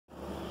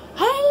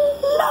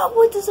Hello,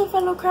 what is up,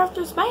 fellow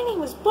crafters? My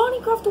name is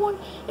BonnieCraft1,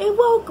 and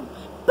welcome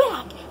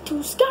back to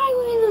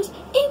Skylanders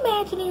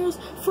Imaginators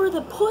for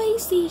the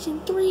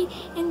PlayStation 3.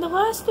 In the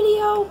last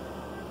video,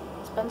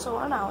 it's been so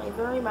long, I don't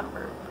even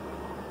remember.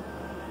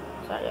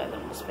 Sorry,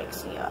 I'm just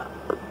fixing it up.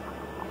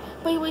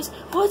 But anyways,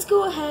 let's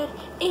go ahead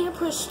and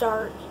press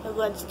start, and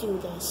let's do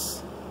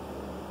this.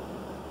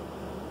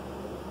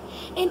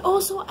 And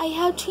also, I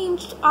have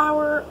changed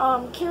our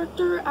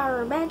character,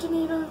 our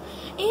Imaginator,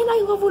 and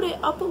I leveled it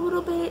up a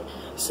little bit.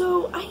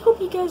 So, I hope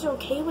you guys are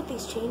okay with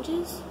these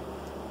changes.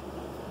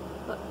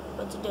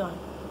 What's it doing?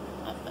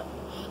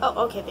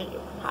 Oh, okay, there you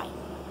are. Hi.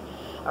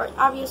 Alright,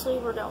 obviously,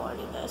 we're going to want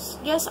to do this.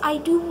 Yes, I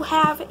do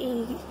have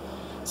a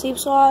save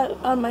slot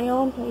on my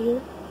own right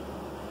here.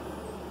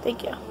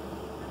 Thank you.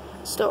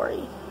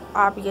 Story.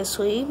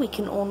 Obviously, we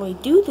can only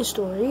do the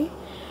story.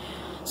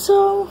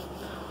 So...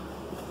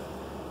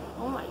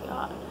 oh my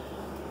god.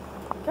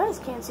 You guys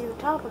can't see the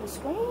top of the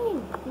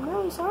screen. I'm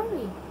really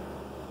sorry.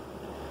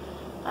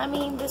 I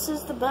mean, this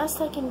is the best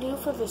I can do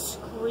for the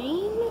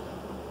screen.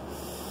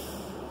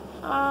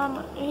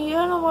 You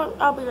know what?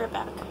 I'll be right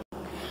back.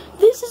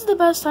 This is the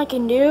best I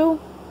can do.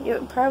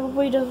 It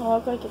probably doesn't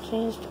look like it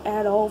changed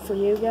at all for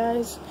you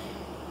guys.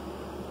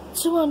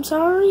 So I'm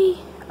sorry.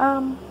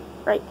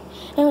 Right.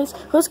 Anyways,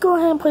 let's go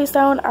ahead and place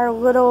down our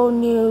little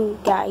new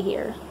guy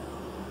here.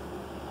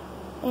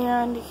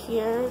 And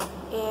here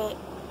it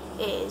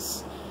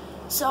is.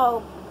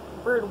 So,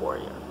 Bird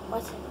Warrior.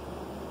 What?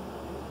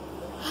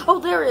 Oh,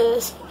 there it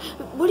is.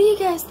 What do you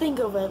guys think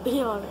of it? Be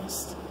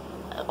honest.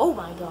 Oh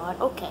my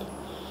god. Okay.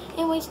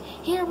 Anyways,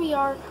 here we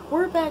are.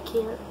 We're back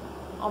here.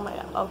 Oh my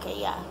god. Okay,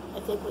 yeah. I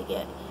think we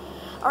get.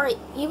 Alright,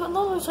 even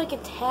though there's like a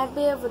tad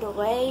bit of a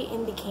delay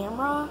in the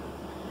camera,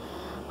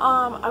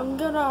 I'm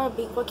gonna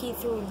be looking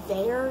through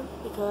there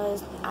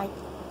because I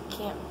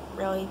can't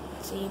really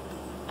see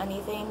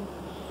anything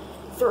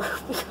through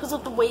because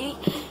of the way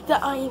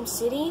that I am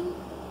sitting.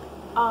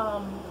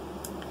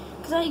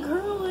 Because I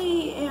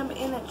currently am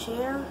in a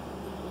chair,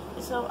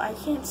 so I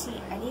can't see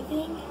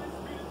anything.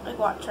 Like,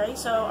 watch, right?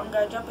 So I'm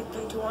gonna jump in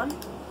 3, 2, 1.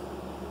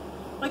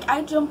 Like,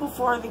 I jump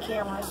before the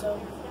camera, so.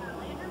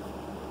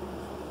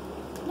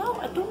 No,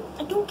 I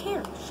don't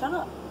care. Shut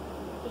up.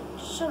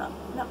 Shut up.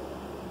 No.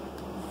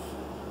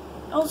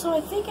 Also,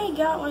 I think I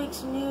got like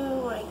some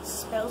new like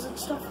spells and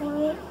stuff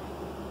for it.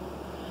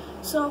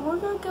 So we're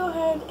going to go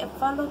ahead and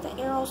follow the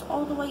arrows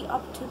all the way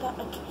up to the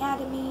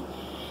academy.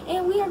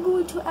 And we are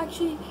going to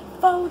actually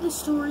follow the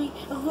story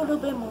a little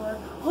bit more.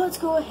 Let's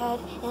go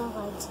ahead and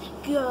let's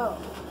go.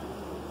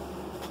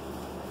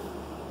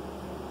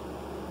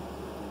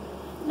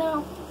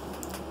 Now,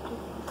 I'm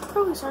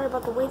really sorry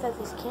about the way that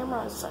this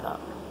camera is set up.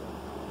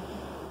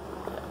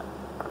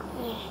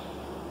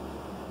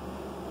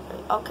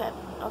 Okay,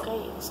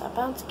 stop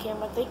bouncing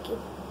camera, thank you.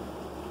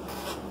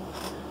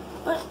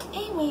 But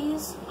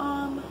anyways,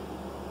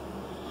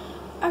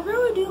 I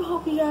really do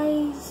hope you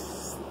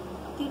guys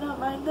do not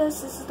mind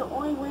this. This is the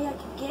only way I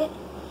can get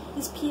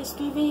these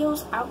PS3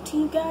 videos out to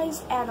you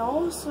guys at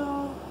all,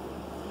 so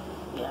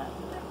yeah.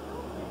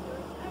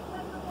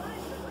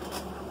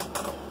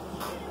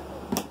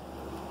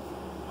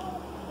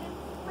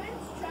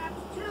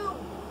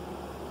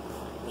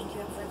 Think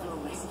you're up for a little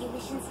rescue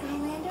mission,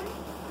 Skylander?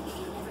 If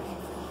you've never been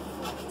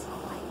FLYNN, it's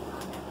all I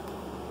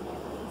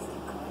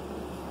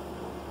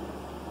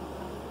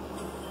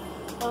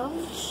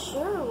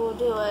Sure, we'll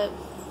do it.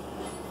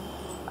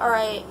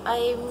 Alright,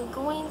 I'm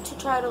going to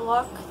try to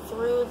look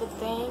through the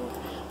thing.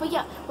 But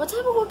yeah, let's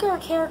have a look at our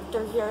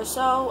character here.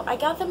 So, I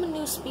got them a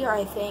new spear,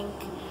 I think.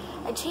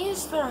 I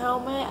changed their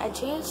helmet. I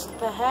changed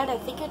the head. I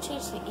think I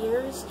changed the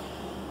ears.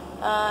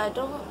 I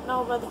don't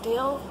know about the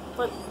tail,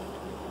 but...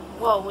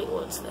 whoa, wait,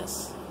 what's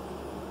this?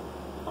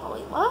 Oh,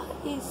 wait, what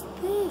is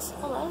this?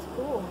 Oh, that's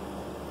cool.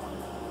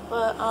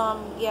 But,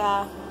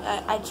 yeah,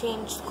 I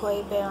changed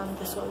quite a bit on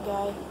this little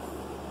guy.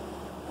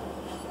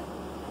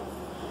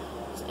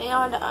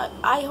 And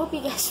I hope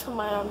you guys don't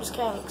mind, I'm just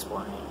kind of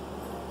exploring it.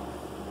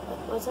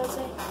 What's that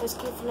say?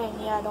 Rescue FLYNN.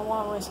 Yeah, I don't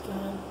want to rescue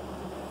him.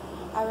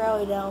 I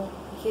really don't.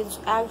 He's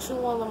actually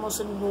one of the most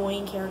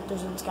annoying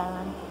characters in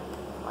Skyrim.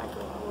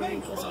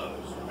 Thanks, Buzz.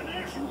 And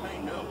as you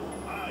may know,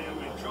 I am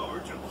in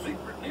charge of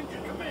secret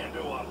ninja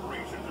commando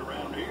operations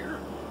around here.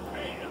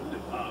 And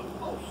I'm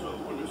also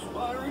an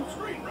aspiring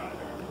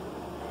screenwriter.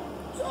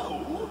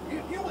 So,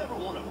 if you ever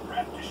want to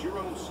practice your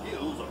own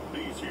skills on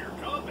these here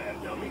combat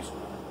dummies,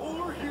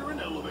 or hear an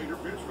elevator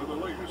pitch for the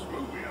latest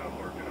movie I'm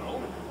working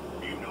on,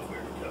 you know where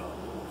to come.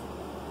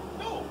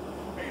 Oh,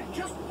 and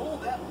just pull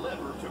that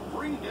lever to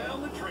bring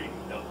down the training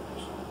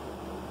numbers.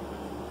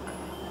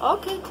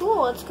 Okay,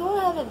 cool. Let's go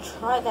ahead and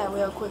try that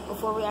real quick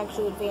before we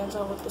actually advance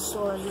on with the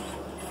story.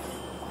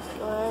 Let's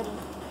go ahead and...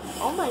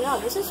 oh my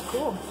god, this is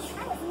cool.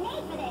 I was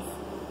made for this.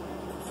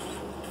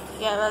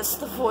 Yeah, that's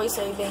the voice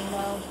I think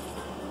now.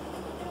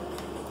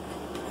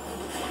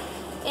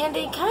 And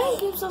it kind of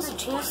gives us a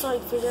chance to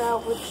like figure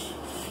out which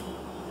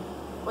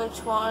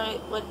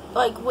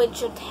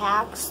which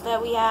attacks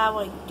that we have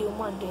like do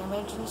more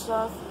damage and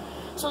stuff.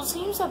 So it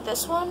seems that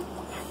this one.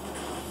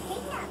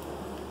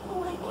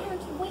 Oh, I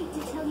can't wait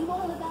to tell you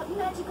all about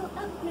magical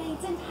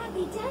upgrades and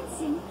happy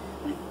dancing.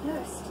 But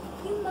first,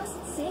 you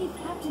must save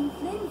Captain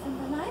Flynn from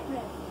the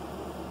library.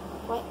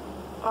 What?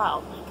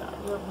 Oh my god,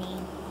 you're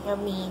mean. You're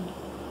mean.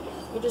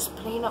 You're just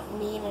plain up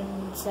mean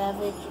and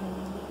savage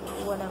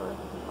and whatever.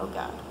 Oh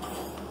god.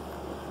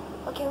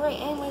 Okay, right,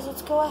 anyways,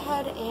 let's go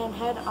ahead and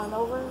head on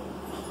over.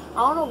 I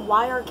don't know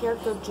why our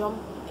character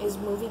jump is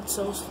moving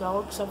so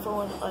slow, except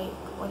for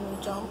when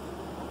we jump.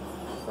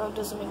 So it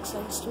doesn't make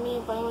sense to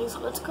me. But anyways,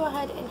 let's go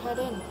ahead and head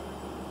in.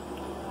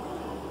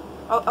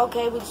 Oh,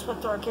 okay, we just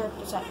went through our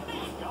character set.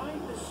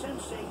 Guide the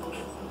sensei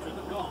to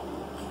the gong.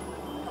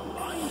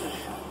 Combine the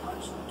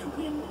shortcuts to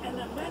win an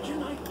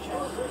imaginite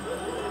chest.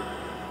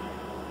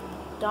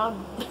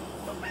 Done.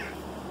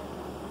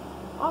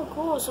 Oh,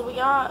 cool. So we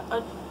got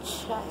a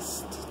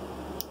chest.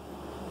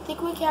 I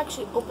think we can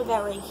actually open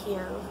that right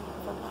here,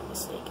 if I'm not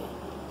mistaken.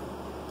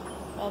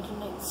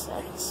 Imaginate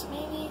sets,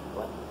 maybe?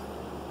 What?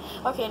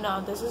 Okay,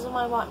 no, this isn't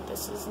what I want.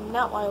 This is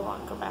not what I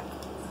want. Go back.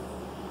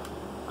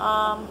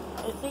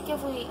 I think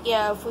if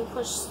we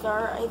push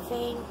start, I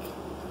think.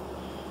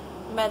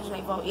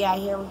 Imaginate vote. Yeah,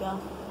 here we go.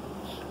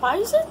 Why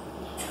is it?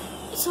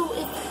 So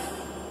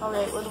if.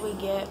 Alright, what do we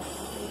get?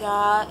 We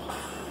got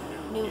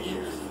new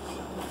ears.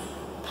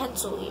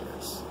 Pencil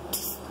ears.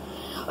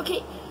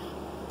 Okay,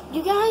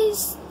 you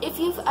guys, if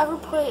you've ever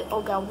played,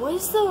 oh god, what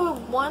is the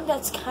one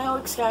that's kind of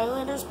like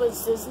Skylanders, but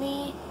it's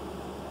Disney?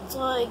 It's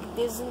like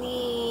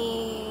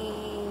Disney.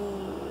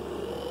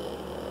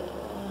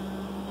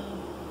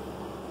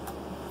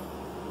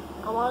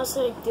 I want to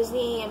say like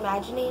Disney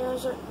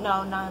Imaginators, or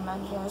no, not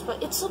Imaginators,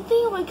 but it's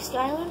something like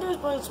Skylanders,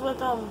 but it's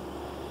with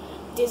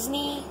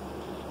Disney.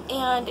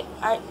 And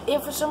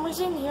if for some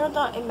reason here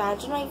the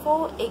Imaginite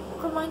Vault, it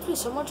reminds me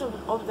so much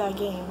of that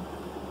game.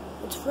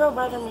 It's real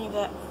bad to me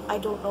that I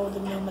don't know the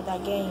name of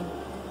that game.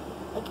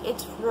 Like,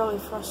 it's really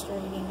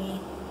frustrating me.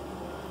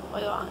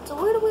 Wait on. So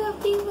where do we have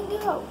to even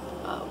go?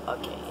 Oh,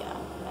 okay, yeah.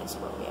 That's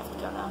where we have to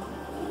go now.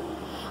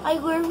 I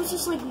literally was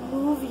just like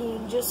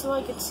moving just so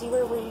I could see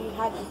where we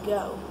had to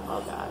go.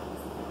 Oh god.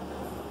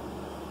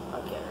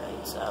 Okay,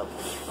 right, so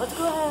let's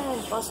go ahead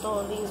and bust all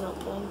of these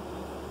open.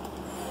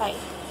 Hey,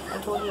 I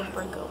told you to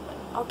break open.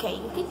 Okay,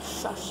 you can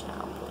shush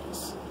now,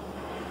 please.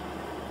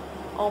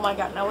 Oh my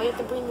god, now we have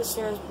to bring the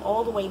stairs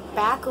all the way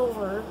back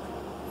over.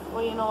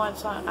 Well, you know what,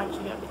 it's not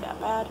actually gonna be that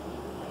bad.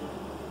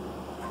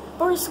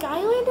 But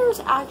Skylander is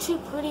actually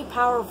pretty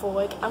powerful.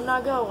 Like, I'm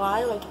not gonna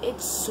lie, like,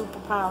 it's super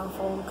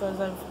powerful because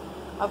I've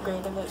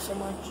upgraded it so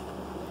much.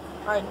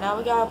 Alright, now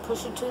we gotta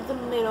push it to the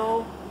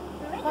middle.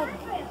 Like,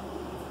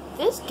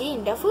 this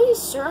game definitely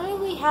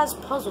certainly has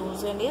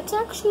puzzles, and it's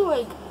actually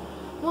like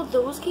one of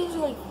those games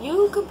where, like,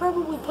 you could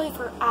probably play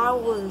for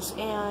hours,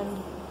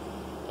 and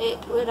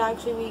it would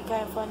actually be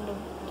kind of fun to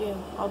do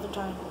all the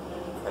time.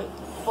 Right,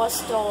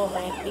 bust all of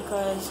it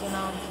because, you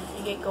know,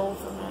 you get gold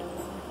from it.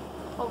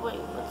 Oh wait,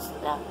 what's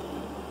that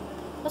thing?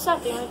 What's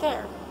that thing right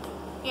there?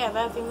 Yeah,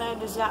 that thing that I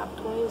just zapped.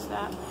 What is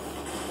that?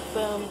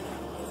 Boom.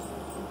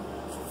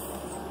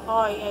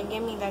 Oh yeah,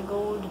 give me that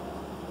gold.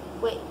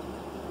 Wait.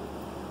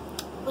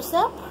 Was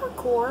that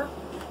parkour?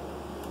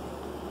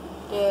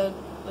 Dude,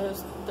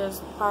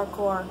 there's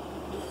parkour.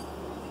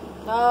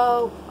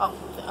 No. Oh,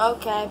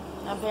 okay.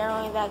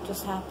 Apparently that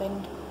just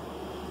happened.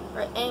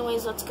 Right,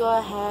 anyways, let's go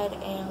ahead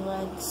and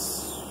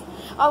let's...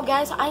 Oh,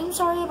 guys, I'm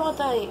sorry about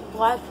the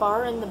black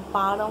bar in the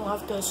bottom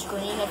of the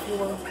screen. If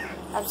you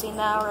have seen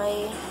that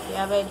already, if you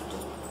haven't,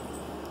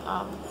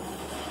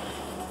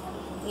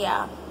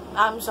 yeah,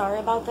 I'm sorry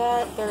about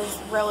that. There's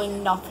really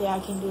nothing I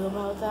can do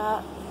about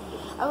that.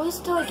 I always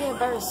still get a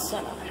better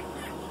setup.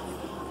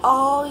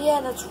 Oh,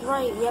 yeah, that's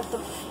right. We have to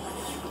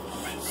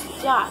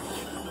stop.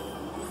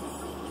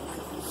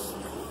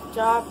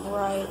 Stop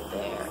right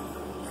there.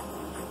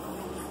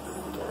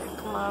 Okay,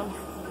 come on.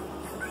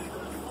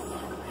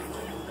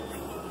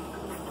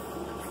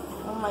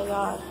 Oh my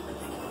god.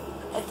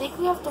 I think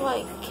we have to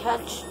like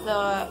catch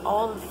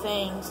all the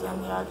things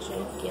and you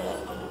actually get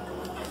it.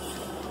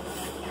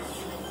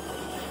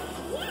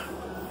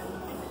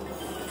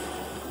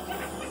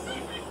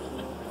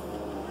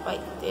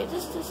 Wait, did it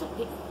just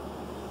disappear?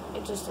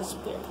 It just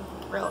disappeared.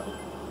 Really?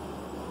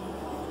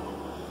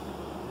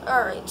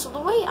 Alright, so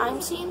the way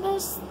I'm seeing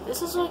this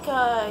is like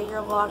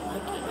your lock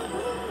picking.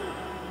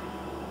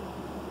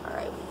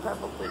 Alright, we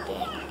probably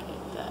didn't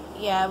get that.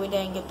 Yeah, we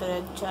didn't get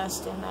the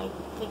chest, and I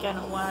think I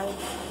know why.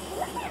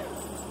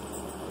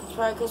 It's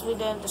probably because we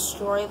didn't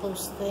destroy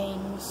those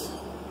things.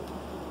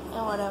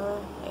 And whatever.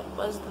 It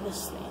was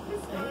this thing.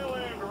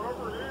 Skylander,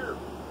 over here.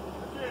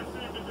 I can't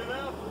seem to get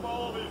out from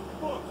all these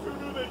books. Who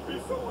knew they'd be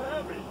so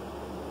heavy?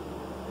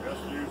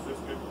 Just use this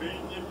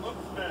convenient book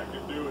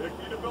stacking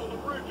doohickey to build a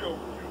bridge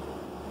over you.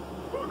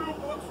 Who knew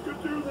books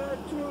could do that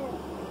too?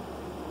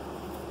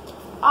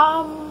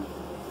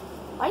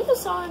 I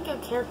just sound like a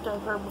character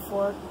I've heard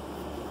before.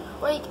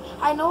 Like,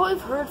 I know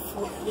I've heard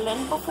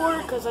FLYNN before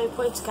because I've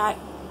played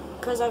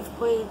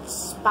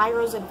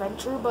Spyro's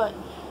Adventure, but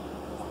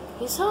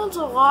he sounds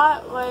a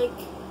lot like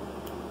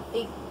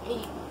a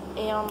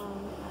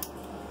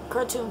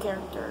cartoon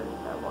character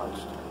I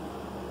watched.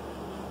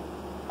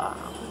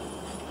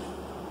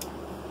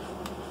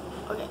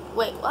 Okay,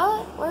 wait,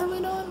 what? What are we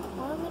doing?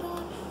 What are we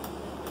doing?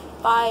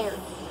 Fire.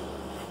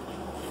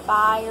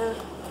 Fire.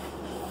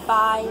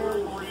 Fire.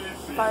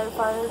 Fire,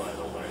 fire.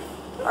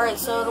 Alright,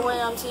 so the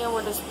way I'm seeing,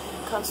 we're just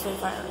constantly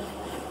firing.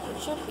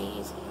 It should be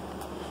easy.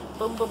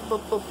 Boom, boom, boom,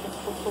 boom, boom,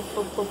 boom, boom,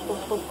 boom, boom,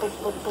 boom, boom, boom,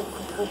 boom,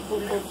 boom,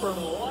 boom, boom, boom.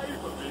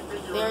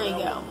 There you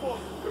go.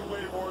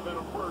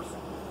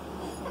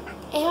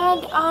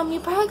 And, you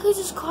probably could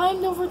just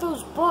climbed over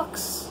those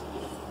books.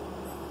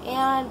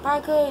 And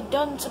probably could have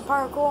done some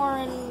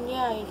parkour, and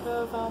yeah, you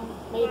could have,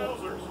 made it.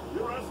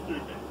 You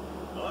rescued me.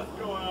 Now let's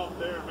go out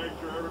there and make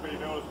sure everybody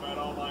knows about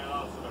all my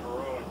awesome and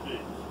heroic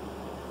deeds.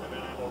 And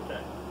then I'm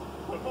okay.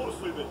 But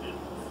mostly the deeds.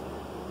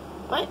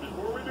 What?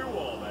 Before we do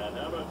all that,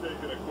 how about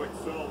taking a quick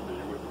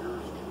selfie with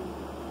yours truly?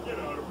 You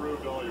know, to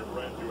prove to all your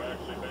friends you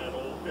actually met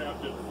old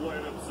Captain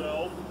Flynn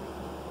himself.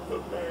 The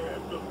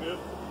man, the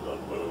myth, the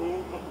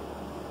boom.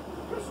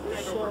 Just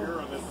stand over here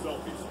on this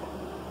selfie spot.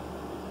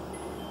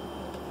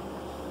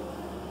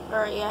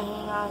 Alright, yeah,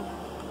 hang on.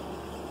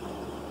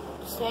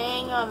 Just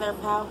hang on there,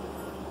 pal.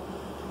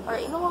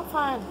 Alright, you know what,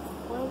 fine.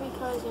 Only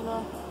because, you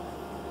know...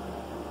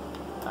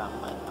 Oh,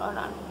 wait, hold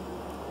on.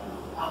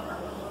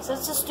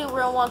 Since this dude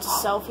real wants a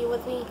selfie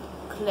with me,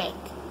 click.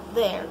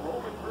 There.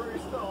 Rolling very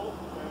slow,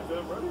 and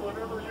I'm ready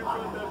whenever you've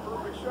got that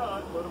perfect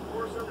shot, but of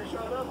course every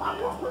shot of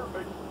me is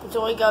perfect. It's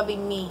only gonna be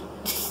me.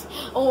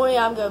 Only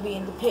I'm gonna be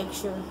in the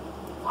picture.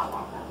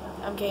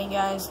 I'm kidding,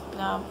 guys.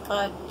 No,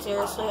 but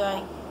seriously,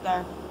 like,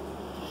 there.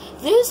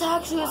 This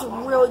actually is a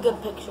really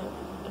good picture.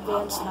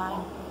 Advanced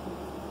time.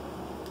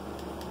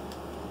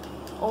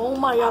 Oh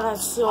my god,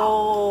 that's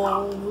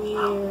so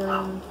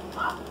weird.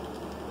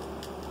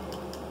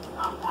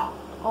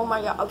 Oh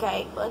my god,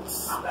 okay,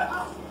 let's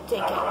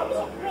take it.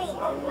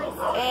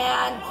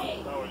 And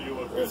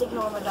please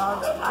ignore my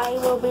dogs. I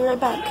will be right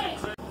back.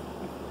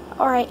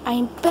 Alright,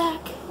 I'm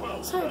back.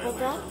 Sorry about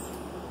that.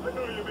 I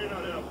know you may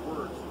not have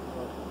words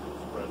to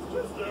express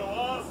just how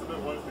awesome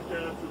it was to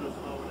capture this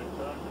moment in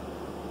time.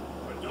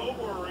 But don't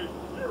worry,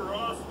 your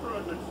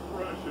awestruck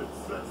expression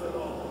says it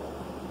all.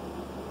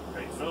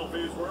 Take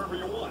selfies wherever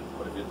you want,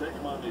 but if you take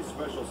them on these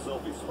special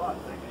selfie spot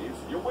thingies,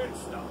 you win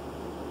stuff.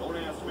 Don't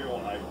ask me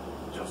why,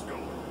 just go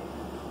with it.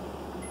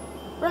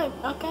 Right,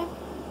 okay.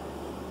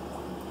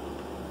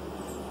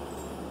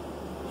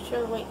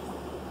 Sure, wait.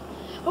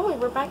 Oh wait,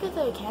 we're back at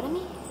the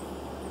academy?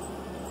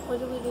 What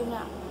do we do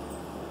now?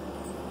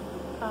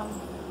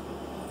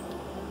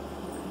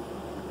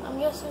 I'm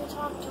guessing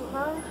talk to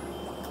her.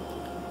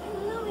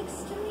 Hello,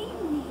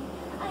 Extremely.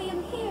 I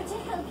am here to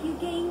help you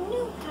gain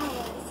new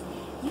powers.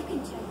 You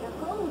can turn your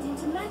gold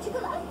into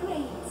magical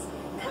upgrades.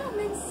 Come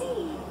and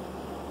see.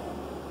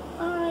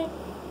 Alright.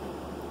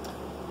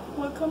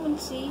 We'll come and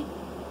see.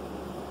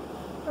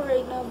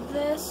 Alright, now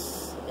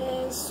this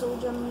is Soul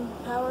Gem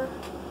Power.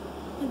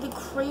 In the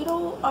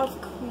Cradle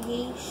of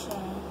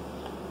Creation.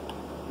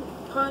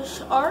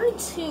 Push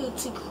R2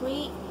 to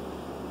create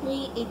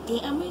a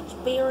damage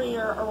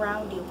barrier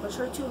around you. Push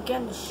R2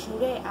 again to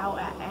shoot it out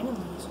at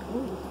enemies.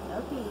 Ooh,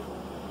 that'd be...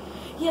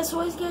 Yeah,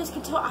 so as you guys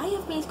can tell, I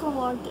have basically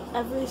unlocked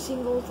every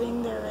single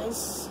thing there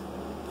is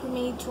for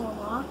me to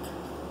unlock.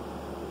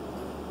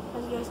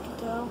 As you guys can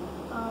tell.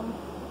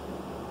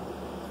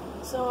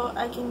 So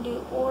I can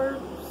do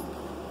orbs.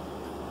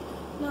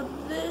 Now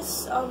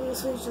this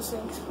obviously is just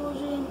an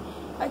explosion.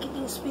 I can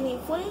do spinning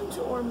flames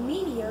or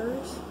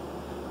meteors.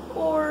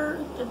 Or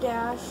the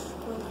dash,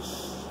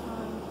 which...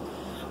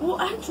 well,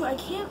 actually, I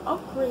can't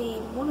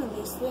upgrade one of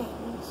these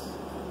things.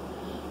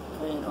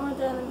 Upgrade or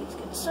the enemies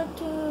get stuck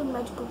to.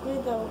 Magical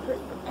grid that will hurt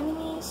your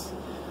enemies.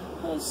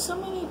 There's so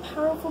many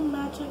powerful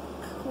magic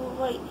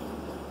lightning.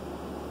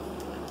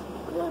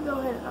 We're gonna go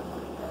ahead and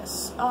upgrade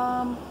this.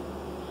 Oh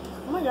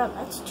my god,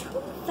 that's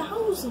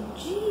 2,000.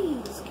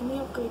 Jeez, can we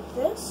upgrade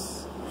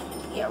this?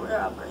 Yeah, we're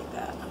gonna upgrade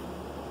that.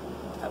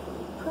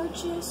 Upgrade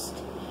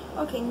purchased.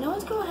 Okay, now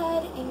let's go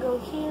ahead and go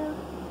here.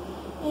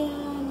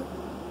 And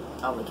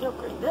oh, we can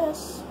upgrade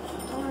this.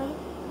 Alright,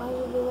 might as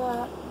well do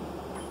that.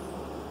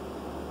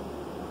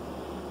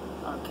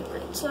 Okay,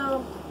 great.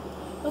 So,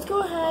 let's go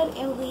ahead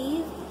and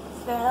leave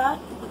that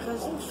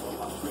because...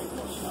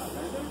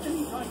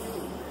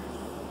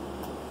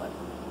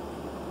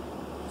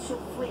 So,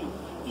 Flynn,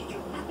 did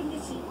you happen to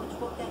see which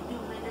book that new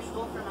lender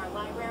stole from our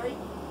library?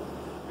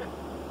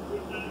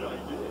 Indeed I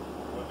did.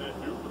 When that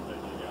dude was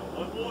making out,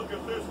 one look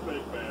at this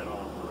big bad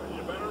offering.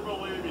 You better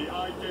believe he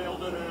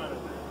hightailed it out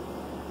of there.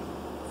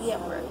 yeah,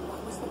 right.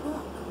 What was the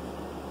book?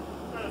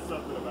 That's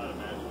something about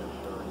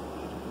imaginenators.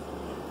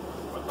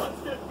 But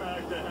let's get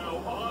back to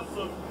how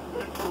awesome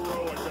and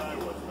heroic I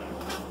was back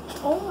then.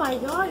 Oh my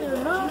god,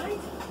 you're not.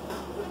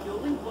 The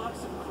building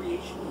blocks of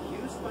creation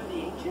used by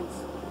the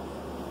ancients?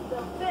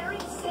 The very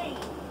same.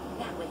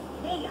 That was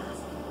chaos.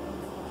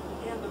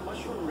 And the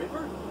Mushroom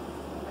River?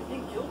 I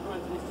think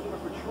Gilbrand and his team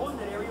are patrolling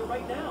that area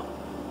right now.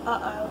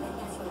 Uh-oh.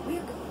 That's where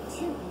we're going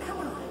too.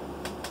 Come on.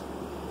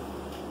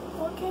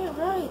 Okay,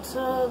 right.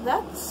 So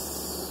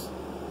that's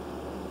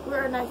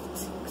where our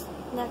next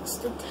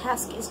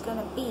task is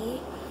gonna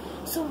be.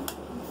 So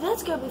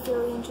that's gonna be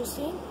very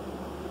interesting.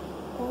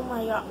 Oh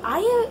my god.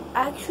 I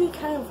actually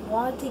kind of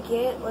wanted to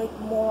get, like,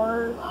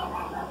 more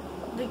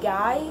the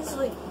guys,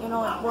 like, you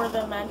know, like, more of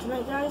the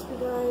imaginate guys,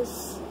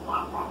 because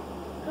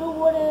who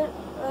wouldn't,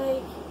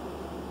 like,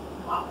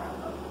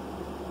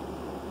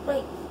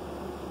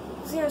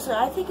 seriously,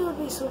 I think it would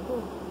be so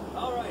cool.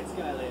 Alright,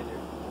 Skylander.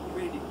 You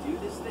ready to do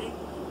this thing?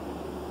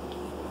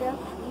 Yeah.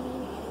 You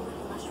mean anyone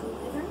in Mushroom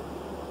River?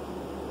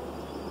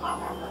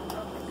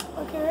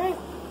 Okay.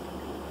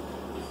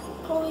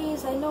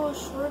 Please, I know a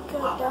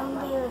shortcut down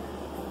there.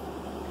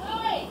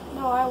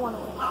 No, I want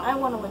to win. I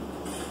want to win.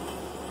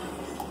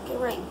 Okay,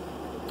 right.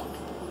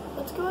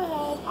 Let's go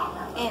ahead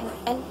and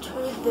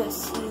enter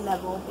this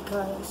level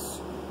because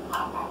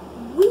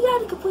we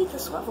gotta complete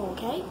this level,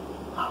 okay?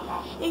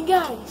 And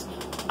guys,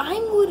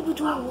 I'm going to be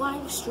doing a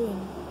live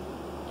stream.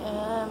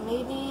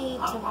 Maybe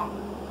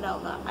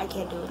no, I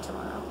can't do it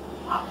tomorrow.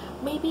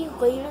 Maybe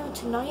later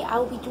tonight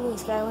I'll be doing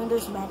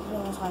Skylanders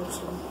Imaginenators live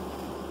stream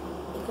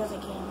because I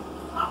can.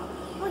 Oh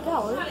my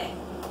god, what?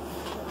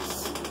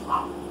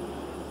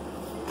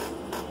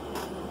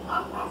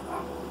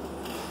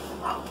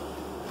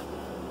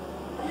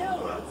 Yo,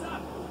 what's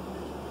up?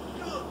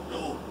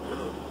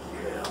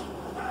 Yeah,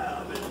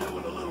 I've been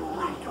doing a little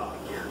recon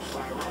here,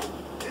 Spyro.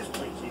 This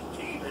place is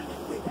teeming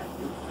with that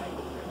new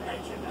fangled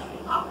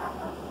imaginite.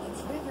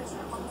 Its rivers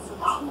are also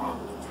teeming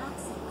with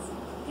toxins.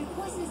 They're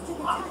poisonous to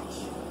the touch.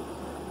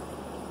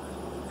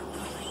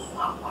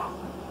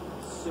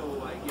 So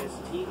I guess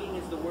teaming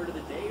is the word of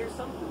the day or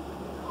something?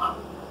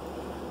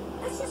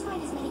 Let's just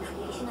find as many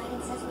creation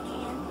items as we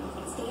can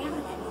and stay out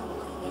of that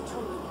normal and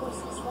totally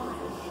poisonous water.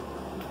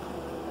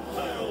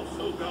 I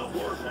also got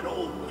word that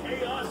old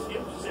Chaos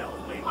himself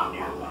may be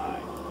nearby,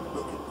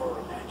 looking for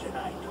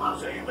imaginite,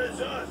 same as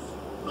us,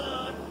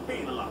 but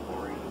being a lot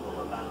more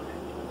evil about it.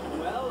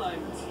 Well,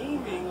 I'm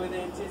teeming with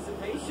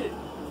anticipation.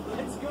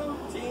 Let's go,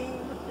 team.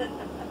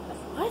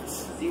 What?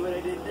 See what I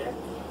did there?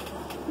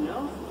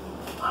 No?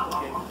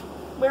 Okay.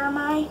 Where am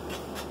I?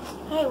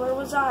 Hey, where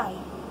was I?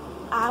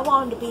 I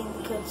wanted to be in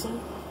the cutscene.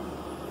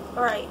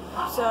 Alright,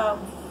 so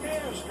Yeah,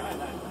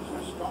 Skylanders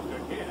are stronger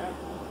here.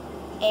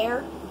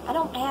 air. I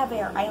don't have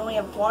air. I only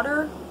have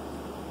water,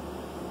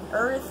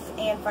 earth,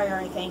 and fire,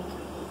 I think.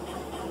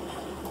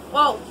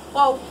 Whoa,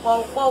 whoa,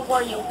 whoa, whoa,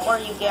 where are you? Where are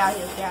you? Get out of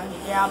here, get out of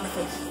here, get out of my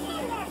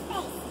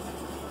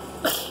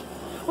face.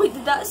 Wait,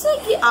 did that say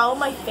get out of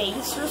my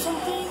face or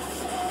something?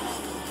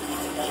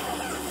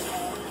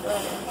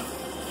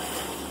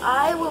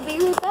 I will be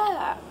right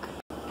back.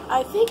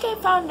 I think I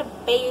found a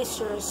base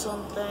or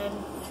something.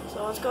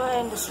 So let's go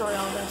ahead and destroy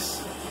all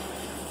this.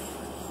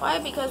 Why?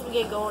 Because we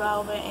get gold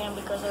out of it and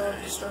because I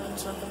love destroying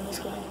stuff in this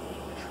game.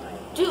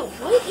 Dude,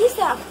 what is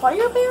that?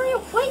 Fire barrier?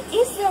 What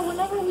is that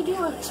whenever we do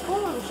an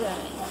explosion?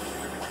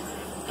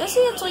 I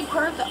see it's like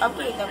part of the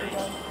upgrade that we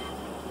did.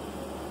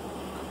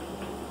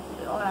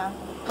 Hold on.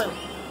 Boom.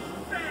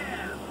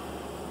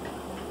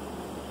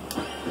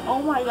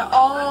 Oh my god.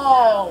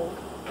 Oh!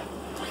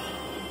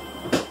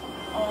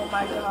 Oh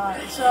my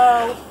god.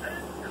 So,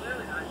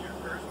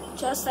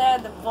 just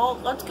add the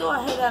vault. Let's go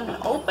ahead and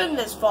open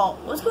this vault.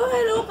 Let's go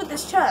ahead and open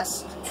this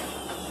chest.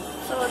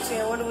 So let's see,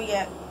 what do we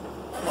get?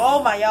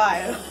 Oh my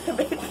god.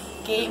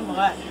 Game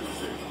what?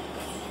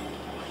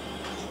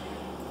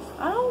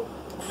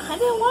 I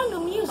didn't want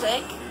no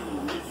music.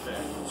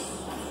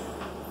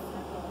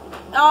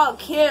 Oh,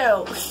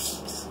 cute.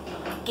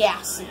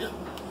 Gassy.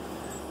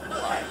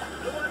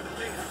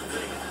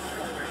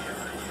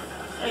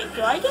 Wait,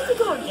 do I get to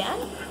go again?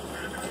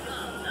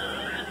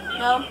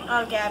 No?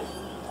 Okay.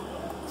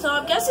 So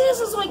I'm guessing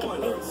this is like a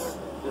base.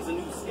 There's a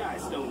new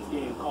Skystones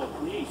game called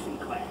Creation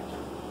Clash.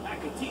 I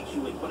could teach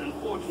you it, but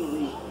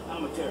unfortunately,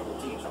 I'm a terrible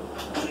teacher.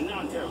 When a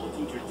non-terrible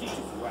teacher teaches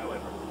you, however,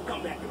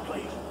 come back and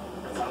play it,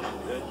 because I'm a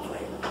good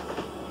player.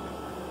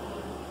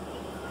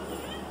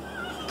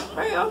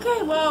 Right,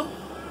 okay, well,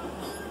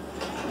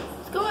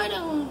 let's go ahead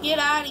and get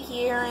out of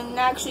here and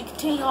actually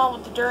continue on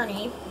with the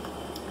journey.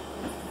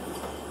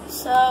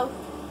 So,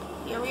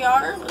 here we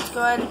are. Let's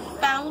go ahead and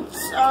bounce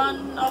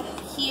on up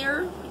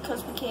here,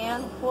 because we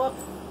can. Whoop.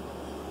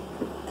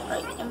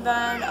 Right, and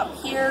then up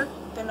here,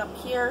 then up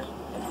here,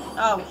 then,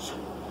 oh, shit.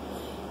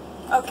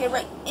 Okay,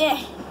 right,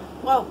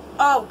 whoa,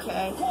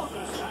 okay.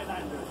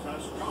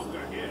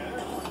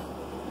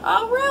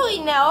 Oh, really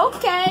now?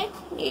 Okay.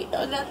 You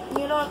don't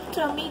have to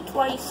tell me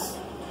twice.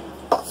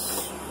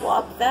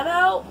 Swap them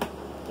out.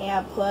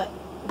 Yeah, put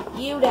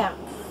you down.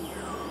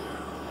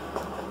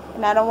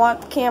 And I don't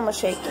want the camera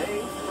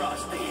shaking.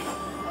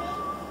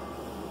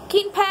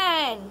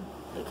 Kingpin!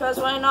 Because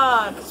why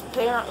not? Because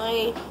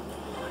apparently...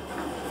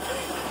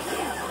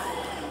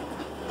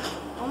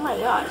 Oh my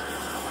god.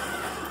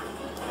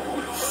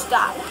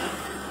 Stop.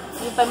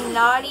 You've been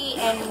naughty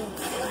and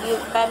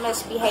you've been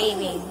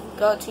misbehaving.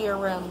 Go to your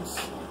rooms.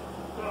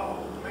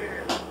 Oh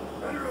man,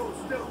 I know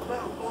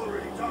Snowplow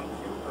already talked to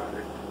you about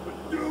it, but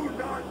do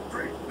not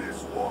drink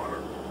this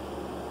water.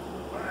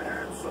 I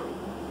had some,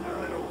 and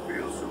I don't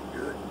feel so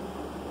good.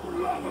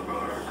 Lava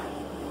butter.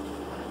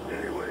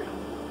 Anyway,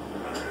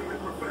 I am a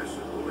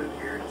professional in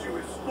here to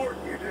escort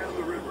you down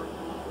the river.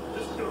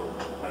 Just don't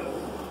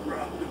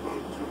rock the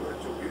boat too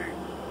much,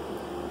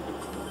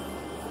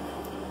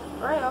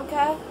 Right,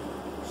 okay.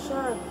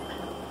 Sure.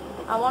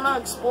 I want to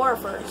explore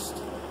first.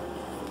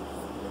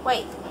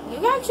 Wait, you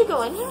can actually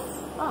go in here?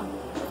 Oh,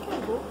 that's kind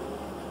of cool.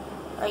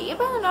 Alright, you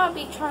better not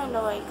be trying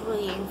to, like,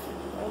 leave.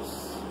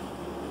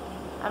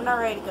 I'm not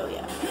ready to go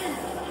yet.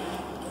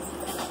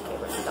 Okay,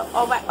 ready to go.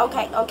 Oh, my,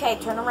 okay,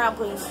 turn around,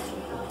 please.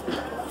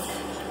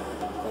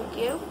 Thank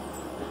you.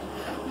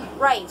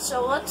 Right,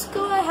 so let's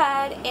go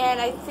ahead,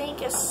 and I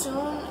think as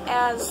soon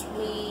as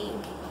we...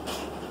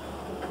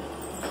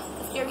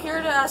 If you're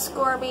here to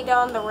escort me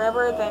down the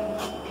river, then...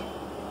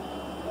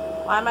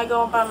 Why am I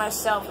going by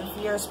myself if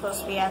you're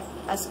supposed to be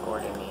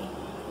escorting me?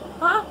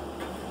 Huh?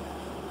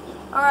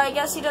 Alright, I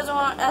guess he doesn't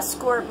want to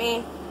escort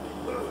me.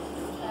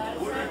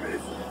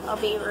 I'll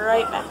be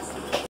right back.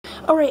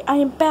 Alright, I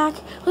am back.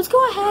 Let's go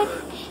ahead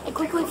and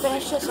quickly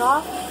finish this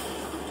off.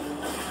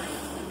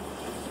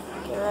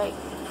 Okay, right.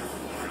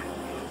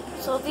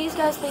 So these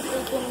guys think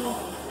they can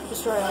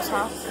destroy us,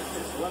 huh?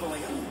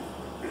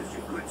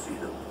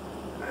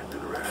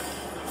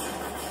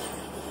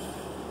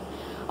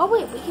 Oh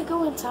wait, we could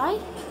go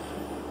inside?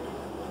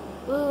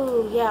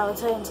 Ooh, yeah,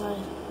 let's head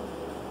inside.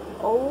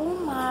 Oh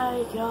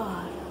my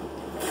god.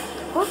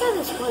 Look at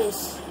this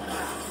place.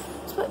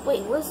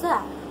 Wait, what's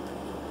that?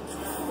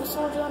 What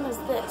soldier is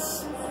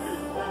this?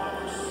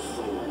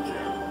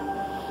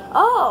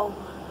 Oh!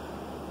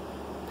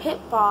 Pit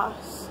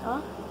boss,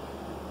 huh?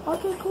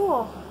 Okay,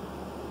 cool.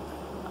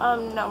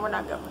 No, we're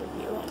not gonna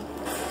preview him.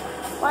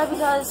 Why?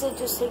 Because it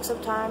just takes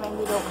up time and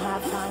we don't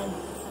have time.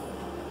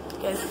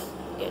 Get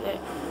it?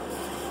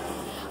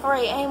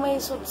 Alright,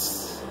 anyways,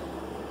 let's...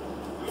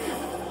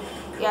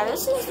 Yeah,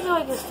 this seems to be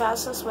like his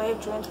fastest way of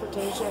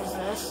transportation is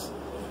this.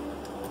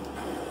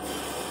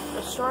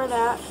 Destroy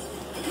that.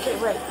 Okay,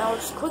 right, now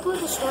let's quickly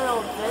destroy all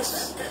of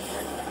this.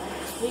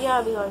 So we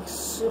gotta be like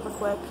super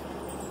quick.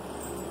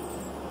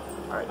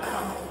 Alright, come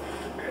on.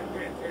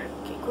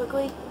 Okay,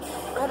 quickly.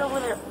 Right over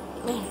there.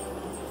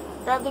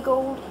 Grab the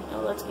gold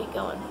and let's get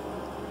going.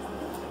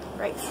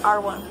 Right,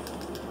 R1.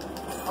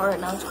 Alright,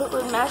 now let's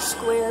quickly mash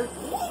square.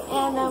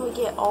 And then we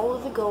get all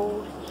of the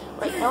gold.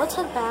 Right, now let's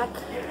head back.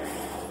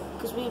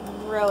 Because we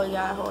really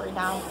gotta hurry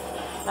now.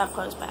 That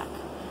post back.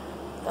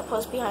 That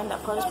post behind,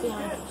 that post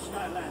behind.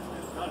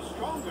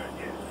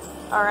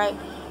 Alright.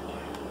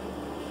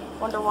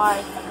 Wonder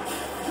why.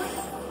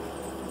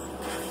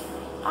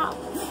 Ow.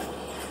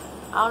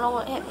 I don't know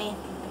what hit me.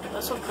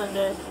 That's something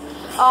good.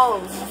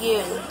 Oh,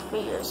 you.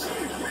 Figures.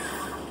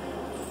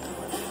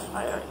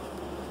 Alright.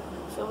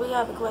 So we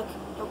gotta be quick.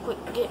 Real quick.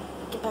 Get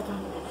back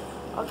on.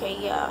 Okay,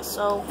 yeah.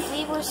 So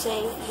we were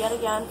safe yet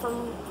again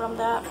from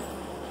that.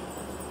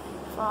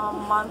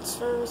 From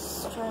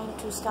monsters trying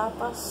to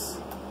stop us.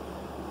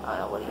 I don't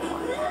know, what do you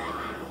want?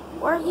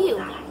 Where are you?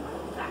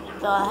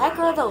 The heck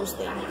are those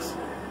things?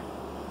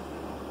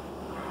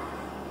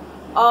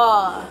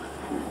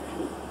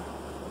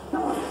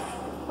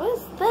 What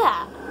is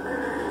that?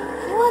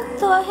 What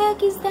the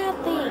heck is that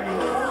thing?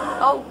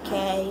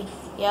 Okay.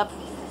 Yep.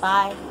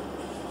 Bye.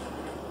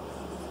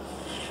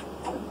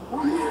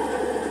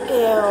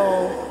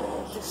 Ew.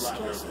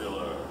 Disgusting.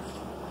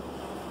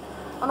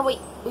 Oh no, wait.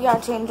 We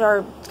gotta change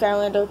our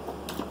Skylander.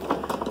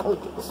 Oh,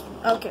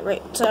 okay,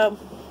 right. So,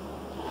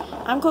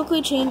 I'm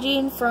quickly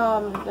changing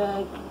from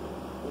the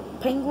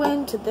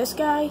penguin to this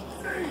guy.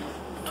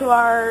 To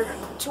our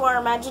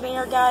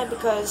Imaginator guy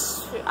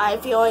because I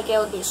feel like it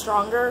would be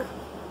stronger.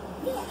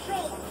 Be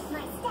afraid of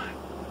my staff.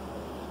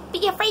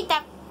 Be afraid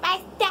of my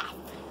staff.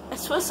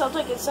 That's what it sounds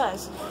like it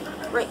says.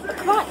 Right,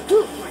 come on,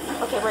 dude.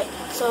 Okay, right.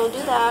 So do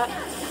that.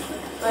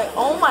 Right.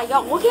 Oh my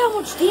god, look at how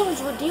much damage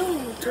we're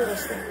dealing to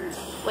this thing.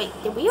 Wait,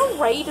 did we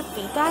already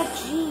defeat that?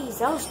 Jeez,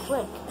 that was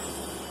quick.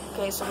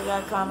 Okay, so we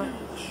got a comment.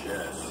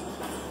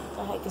 What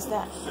the heck is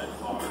that?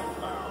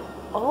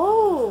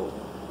 Oh,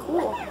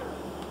 cool.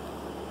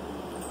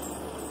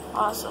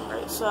 Awesome,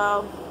 right,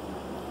 so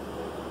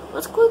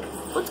let's quickly,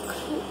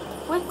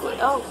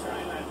 oh.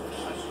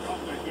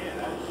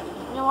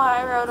 You know what,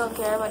 I really don't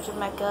care about your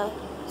mecha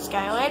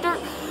Skylander.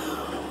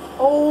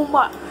 Oh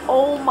my,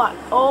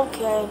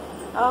 okay,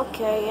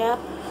 yep.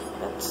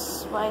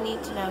 That's what I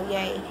need to know,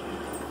 yay.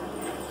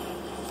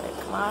 Right,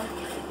 come on.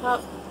 Oh.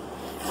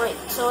 Right,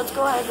 so let's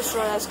go ahead and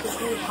destroy this, because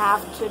we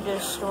have to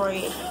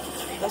destroy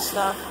this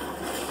stuff,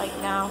 like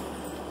now.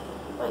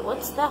 Wait,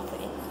 what's that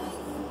thing?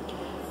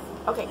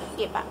 Okay,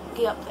 get back,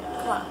 get up there,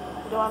 come on,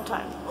 we don't have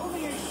time.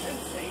 Only a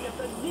sensei at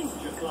the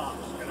ninja class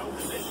can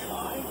open this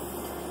eye.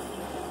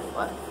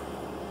 What?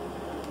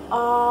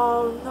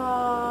 Oh,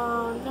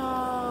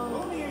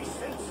 no. Only a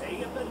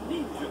sensei at the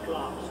ninja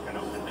class can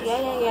open this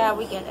Yeah,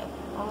 we get it.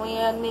 Only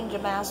a ninja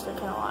master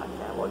can unlock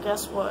that. Well,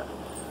 guess what?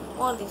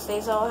 One of these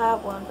days I'll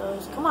have one of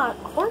those. Come on,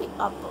 hurry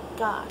up, oh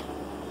god.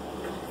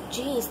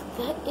 Jeez,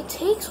 it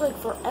takes like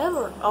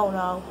forever. Oh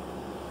no.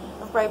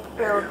 I'm probably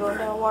prepared to go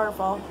into a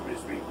waterfall.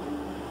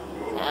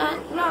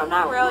 No,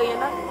 not really.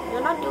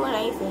 You're not doing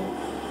anything.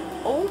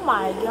 Oh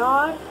my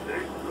god.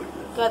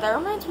 God, that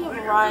reminds me of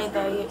a ride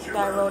that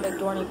I rode at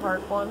Dorney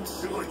Park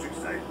once.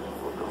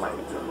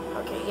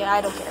 Okay, yeah,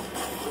 I don't care.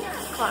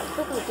 Come on,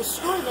 quickly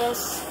destroy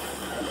this.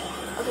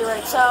 Okay,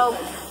 right, so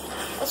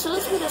as soon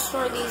as we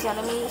destroy these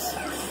enemies,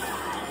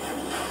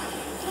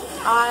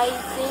 I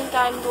think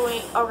I'm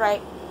going,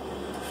 alright,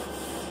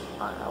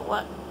 I don't know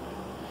what,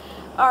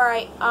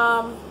 alright,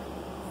 I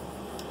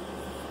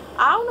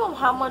don't know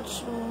how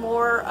much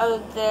more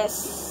of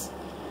this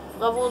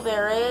level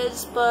there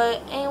is,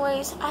 but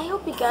anyways, I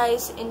hope you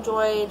guys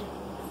enjoyed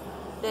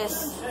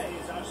this.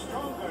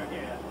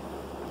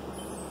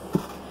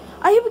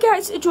 I hope you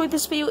guys enjoyed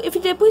this video. If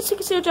you did, please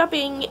consider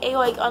dropping a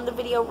like on the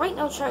video right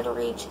now. Try to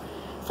reach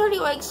 30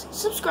 likes,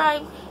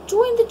 subscribe,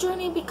 join the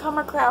journey, become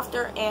a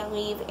crafter, and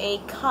leave a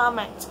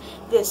comment.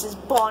 This is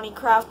Bonnie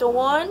Crafter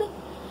 1,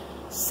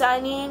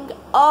 signing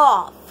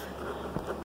off.